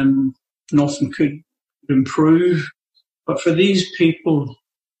day and nothing could improve. But for these people,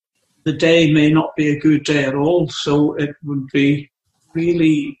 the day may not be a good day at all. So it would be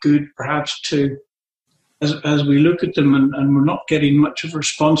really good perhaps to, as we look at them and we're not getting much of a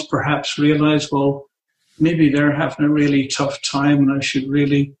response, perhaps realize, well, maybe they're having a really tough time and I should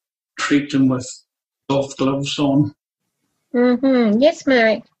really treat them with soft gloves on. Yes,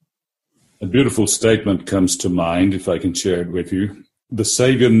 Mary. A beautiful statement comes to mind, if I can share it with you. The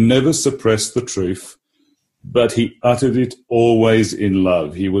Saviour never suppressed the truth, but he uttered it always in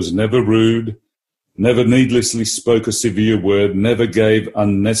love. He was never rude, never needlessly spoke a severe word, never gave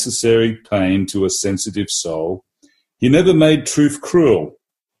unnecessary pain to a sensitive soul. He never made truth cruel,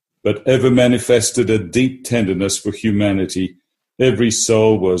 but ever manifested a deep tenderness for humanity. Every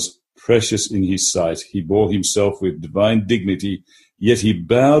soul was precious in his sight. He bore himself with divine dignity, yet he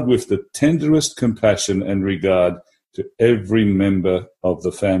bowed with the tenderest compassion and regard to every member of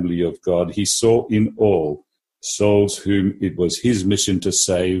the family of God. He saw in all souls whom it was his mission to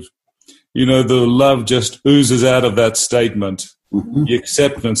save. The love just oozes out of that statement. The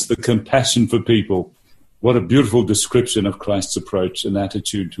acceptance, the compassion for people. What a beautiful description of Christ's approach and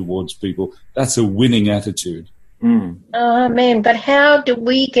attitude towards people. That's a winning attitude. Amen. But how do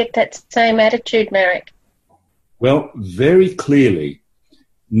we get that same attitude, Merrick? Well, very clearly,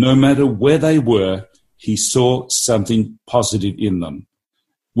 no matter where they were, he saw something positive in them.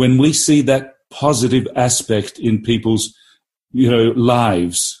 When we see that positive aspect in people's,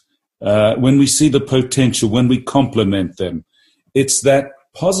 lives, when we see the potential, when we compliment them, it's that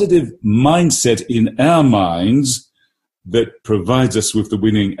positive mindset in our minds that provides us with the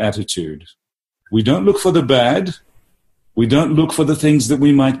winning attitude. We don't look for the bad. We don't look for the things that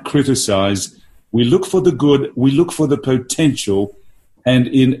we might criticize. We look for the good. We look for the potential. And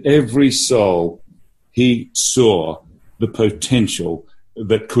in every soul, he saw the potential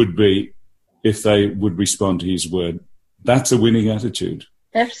that could be if they would respond to his word. That's a winning attitude.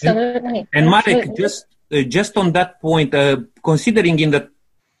 Absolutely. And Marek, just on that point, considering in the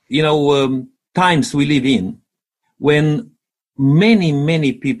times we live in, when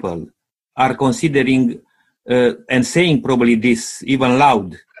many people are considering and saying probably this even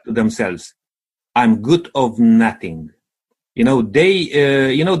loud to themselves, I'm good of nothing. They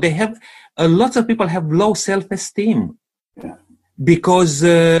have lots of people have low self-esteem because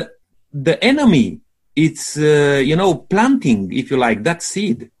the enemy, it's planting, if you like, that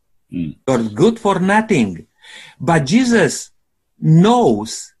seed. You're good for nothing. But Jesus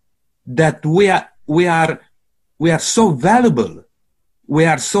knows that we are so valuable, we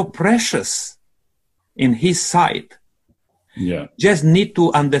are so precious in his sight. Yeah. Just need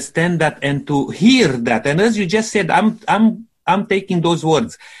to understand that and to hear that. And as you just said, I'm taking those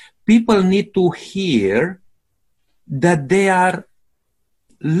words. People need to hear that they are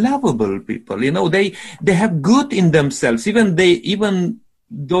lovable people. They have good in themselves, even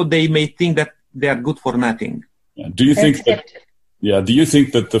though they may think that they are good for nothing. Do you think Yeah. Do you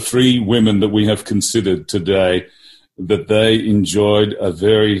think that the 3 women that we have considered today, that they enjoyed a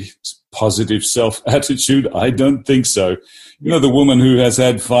very positive self-attitude? I don't think so. You know, the woman who has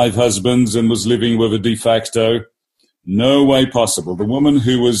had 5 husbands and was living with a de facto, no way possible. The woman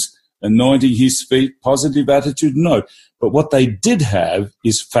who was anointing his feet, positive attitude, no. But what they did have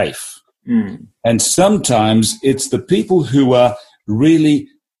is faith. And sometimes it's the people who are really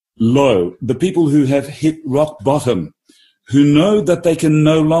low, the people who have hit rock bottom, who know that they can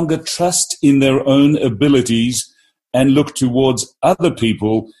no longer trust in their own abilities and look towards other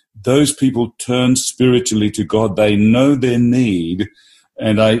people. Those people turn spiritually to God. They know their need.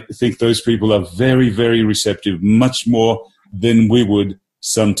 And I think those people are very, very receptive, much more than we would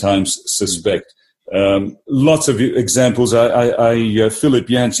sometimes suspect. Lots of examples. Philip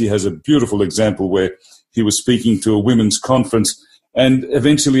Yancey has a beautiful example where he was speaking to a women's conference, and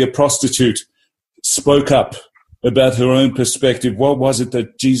eventually a prostitute spoke up about her own perspective. What was it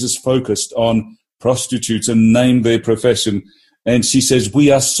that Jesus focused on prostitutes and named their profession? And she says,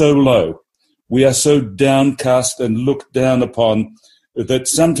 we are so low, we are so downcast and looked down upon that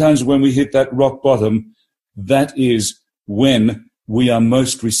sometimes when we hit that rock bottom, that is when we are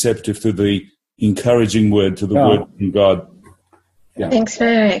most receptive to the encouraging word, to the word from God. Yeah. Thanks,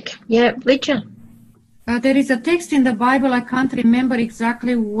 Eric. Yeah, Lydia. There is a text in the Bible, I can't remember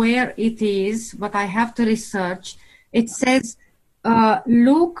exactly where it is, but I have to research. It says,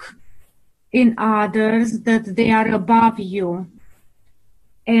 look in others that they are above you.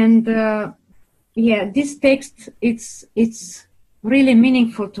 And this text, it's really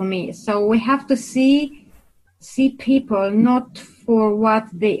meaningful to me. So we have to see people not for what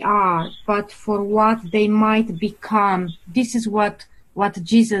they are, but for what they might become. This is what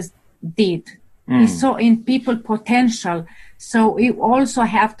Jesus did. He saw in people potential. So we also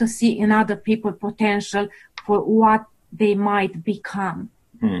have to see in other people potential for what they might become.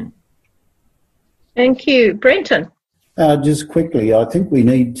 Thank you. Brenton. Just quickly, I think we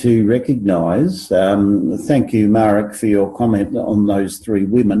need to recognise, thank you, Marek, for your comment on those 3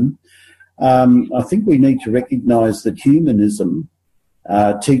 women. I think we need to recognise that humanism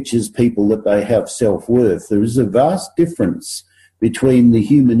teaches people that they have self-worth. There is a vast difference between the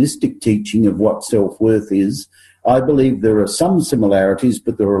humanistic teaching of what self-worth is. I believe there are some similarities,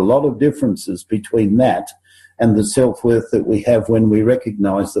 but there are a lot of differences between that and the self-worth that we have when we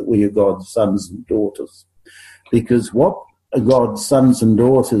recognise that we are God's sons and daughters. Because what God's sons and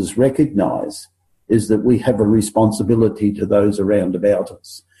daughters recognise is that we have a responsibility to those around about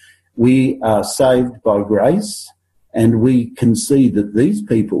us. We are saved by grace, and we can see that these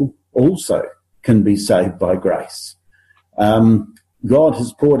people also can be saved by grace. God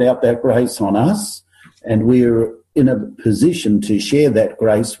has poured out that grace on us, and we're in a position to share that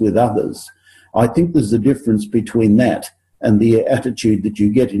grace with others. I think there's a difference between that and the attitude that you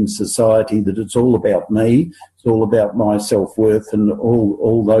get in society, that it's all about me, it's all about my self-worth and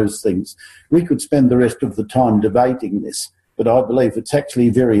all those things. We could spend the rest of the time debating this, but I believe it's actually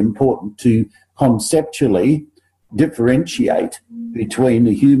very important to conceptually differentiate between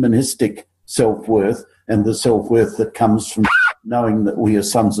a humanistic self-worth and the self-worth that comes from knowing that we are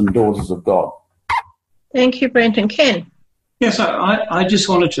sons and daughters of God. Thank you, Brenton. Ken? Yes, I just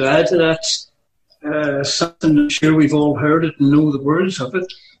wanted to add to that something I'm sure we've all heard it and know the words of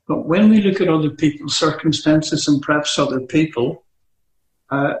it, but when we look at other people's circumstances and perhaps other people,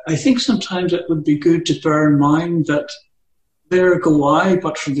 I think sometimes it would be good to bear in mind that there go I,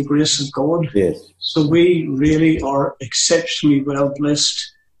 but for the grace of God. Yes. So we really are exceptionally well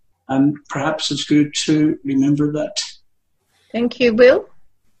blessed, and perhaps it's good to remember that. Thank you, Will.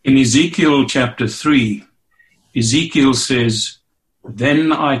 In Ezekiel chapter 3, Ezekiel says,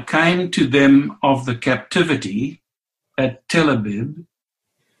 "Then I came to them of the captivity at Tel Abib,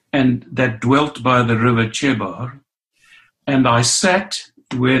 and that dwelt by the river Chebar, and I sat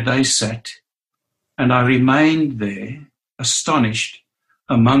where they sat, and I remained there, astonished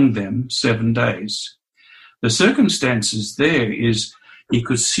among them 7 days." The circumstances there is he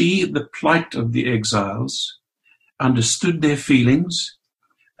could see the plight of the exiles, understood their feelings,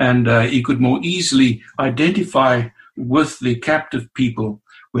 and he could more easily identify with the captive people.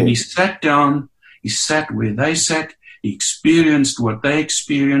 When he sat down, he sat where they sat, he experienced what they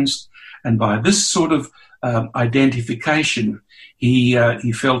experienced, and by this sort of identification, he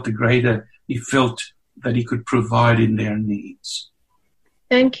felt he felt that he could provide in their needs.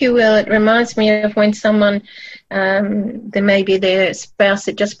 Thank you, Will. It reminds me of when someone, there may be their spouse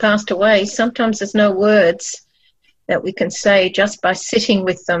that just passed away. Sometimes there's no words that we can say, just by sitting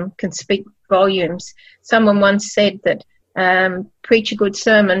with them can speak volumes. Someone once said that preach a good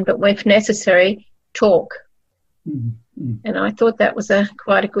sermon, but if necessary, talk. And I thought that was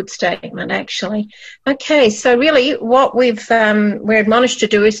quite a good statement, actually. Okay, so really what we're admonished to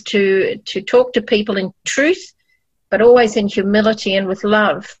do is to talk to people in truth, but always in humility and with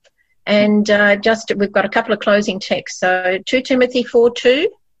love. And we've got a couple of closing texts. So 2 Timothy 4:2.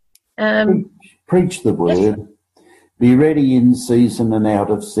 Preach the word. Be ready in season and out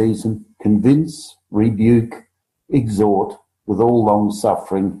of season. Convince, rebuke, exhort with all long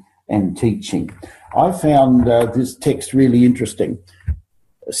suffering and teaching. I found this text really interesting.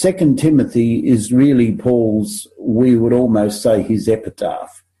 2 Timothy is really Paul's, we would almost say, his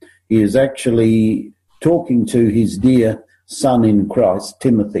epitaph. He is actually talking to his dear son in Christ,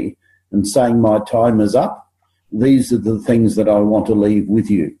 Timothy, and saying, my time is up. These are the things that I want to leave with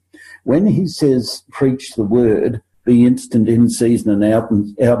you. When he says, preach the word, be instant in season and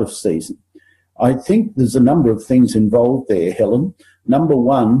out of season, I think there's a number of things involved there, Helen. Number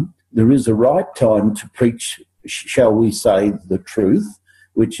one, there is a right time to preach, shall we say, the truth,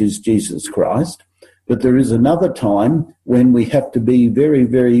 which is Jesus Christ. But there is another time when we have to be very,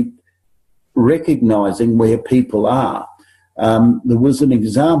 very recognising where people are. There was an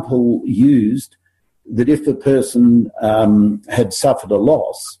example used that if a person had suffered a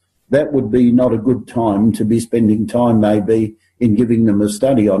loss, that would be not a good time to be spending time maybe in giving them a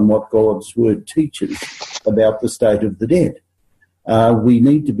study on what God's word teaches about the state of the dead. We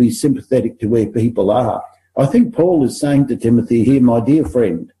need to be sympathetic to where people are. I think Paul is saying to Timothy here, my dear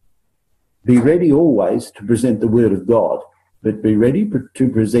friend, be ready always to present the word of God, but be ready to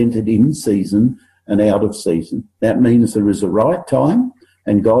present it in season and out of season. That means there is a right time,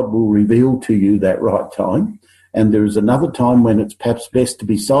 and God will reveal to you that right time. And there is another time when it's perhaps best to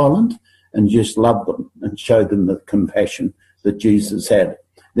be silent and just love them and show them the compassion that Jesus had.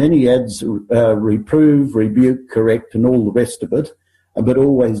 Then he adds reprove, rebuke, correct, and all the rest of it, but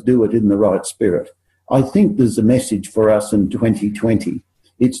always do it in the right spirit. I think there's a message for us in 2020.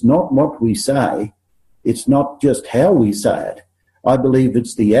 It's not what we say. It's not just how we say it. I believe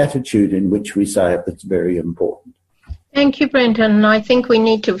it's the attitude in which we say it that's very important. Thank you, Brenton. I think we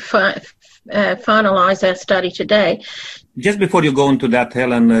need to finalise our study today. Just before you go into that,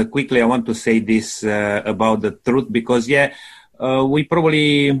 Helen, quickly I want to say this about the truth, because, we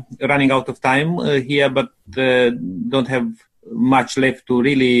probably running out of time here, but don't have much left to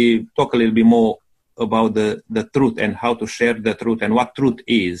really talk a little bit more about the truth and how to share the truth and what truth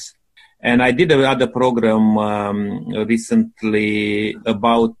is. And I did another program recently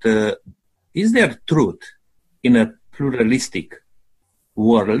about is there truth in a pluralistic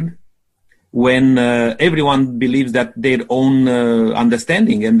world when everyone believes that their own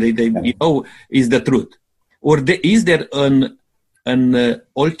understanding and they is the truth? Or is there an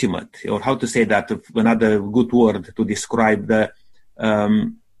ultimate, or how to say that, another good word to describe the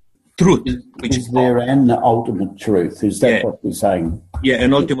truth? Is there an ultimate truth? Is that what we're saying? Yeah,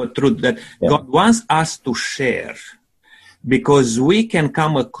 an ultimate truth that God wants us to share, because we can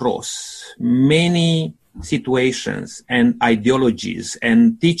come across many situations and ideologies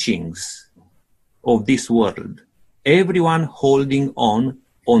and teachings of this world, everyone holding on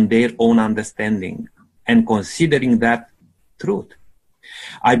their own understanding and considering that truth.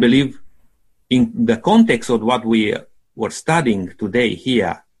 I believe in the context of what we were studying today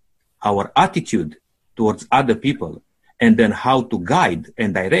here, our attitude towards other people, and then how to guide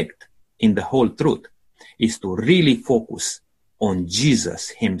and direct in the whole truth, is to really focus on Jesus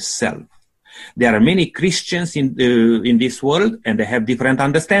himself. There are many Christians in this world, and they have different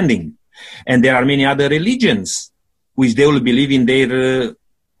understanding. And there are many other religions which they will believe in their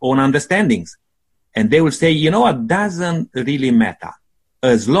own understandings. And they will say, you know what, doesn't really matter.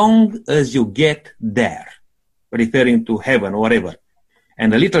 As long as you get there, referring to heaven or whatever.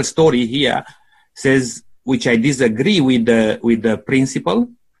 And a little story here says, which I disagree with the principle,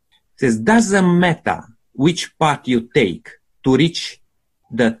 says, doesn't matter which path you take to reach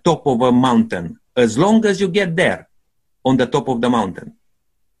the top of a mountain, as long as you get there on the top of the mountain.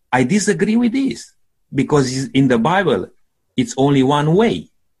 I disagree with this, because in the Bible, it's only one way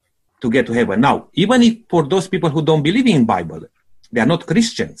to get to heaven. Now, even if for those people who don't believe in Bible, they are not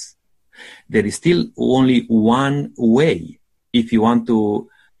Christians, there is still only one way if you want to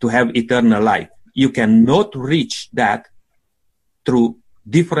have eternal life. You cannot reach that through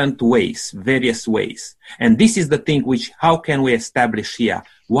different ways, various ways. And this is the thing which, how can we establish here?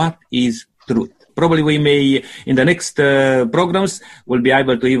 What is truth? Probably we may, in the next programs, we'll be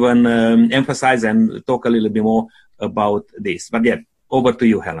able to even emphasize and talk a little bit more about this. But over to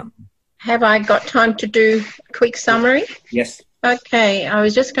you, Helen. Have I got time to do a quick summary? Yes. Okay, I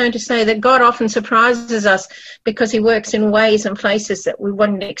was just going to say that God often surprises us because he works in ways and places that we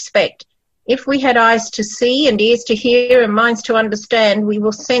wouldn't expect. If we had eyes to see and ears to hear and minds to understand, we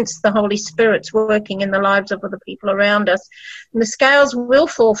will sense the Holy Spirit's working in the lives of other people around us. And the scales will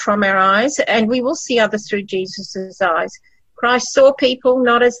fall from our eyes, and we will see others through Jesus' eyes. Christ saw people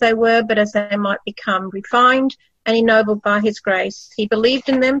not as they were, but as they might become, refined and ennobled by his grace. He believed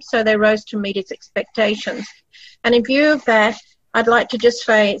in them, so they rose to meet his expectations. And in view of that, I'd like to just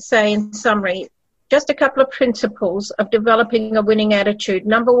say in summary, just a couple of principles of developing a winning attitude.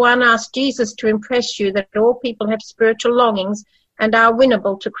 Number one, ask Jesus to impress you that all people have spiritual longings and are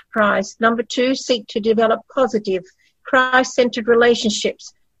winnable to Christ. Number two, seek to develop positive, Christ-centered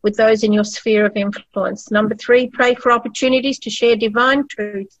relationships with those in your sphere of influence. Number three, pray for opportunities to share divine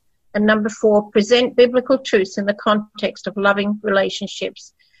truth. And number four, present biblical truths in the context of loving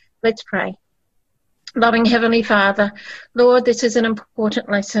relationships. Let's pray. Loving Heavenly Father, Lord, this is an important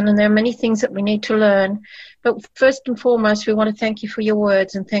lesson, and there are many things that we need to learn. But first and foremost, we want to thank you for your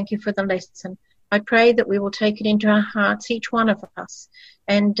words and thank you for the lesson. I pray that we will take it into our hearts, each one of us,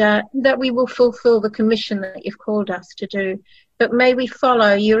 and that we will fulfill the commission that you've called us to do. But may we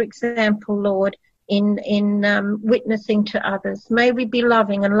follow your example, Lord, in witnessing to others. May we be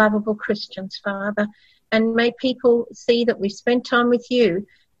loving and lovable Christians, Father, and may people see that we spent time with you,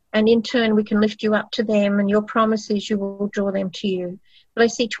 and in turn we can lift you up to them, and your promises you will draw them to you.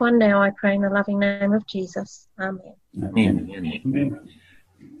 Bless each one now, I pray in the loving name of Jesus. Amen. Amen.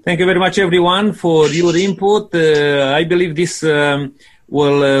 Thank you very much, everyone, for your input. I believe this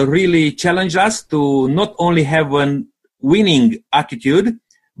will really challenge us to not only have a winning attitude,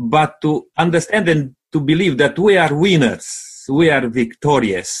 but to understand and to believe that we are winners. We are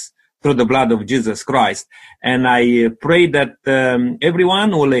victorious through the blood of Jesus Christ. And I pray that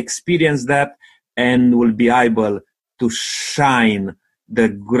everyone will experience that and will be able to shine the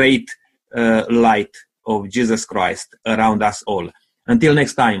great light of Jesus Christ around us all. Until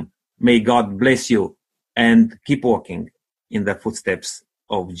next time, may God bless you and keep walking in the footsteps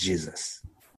of Jesus.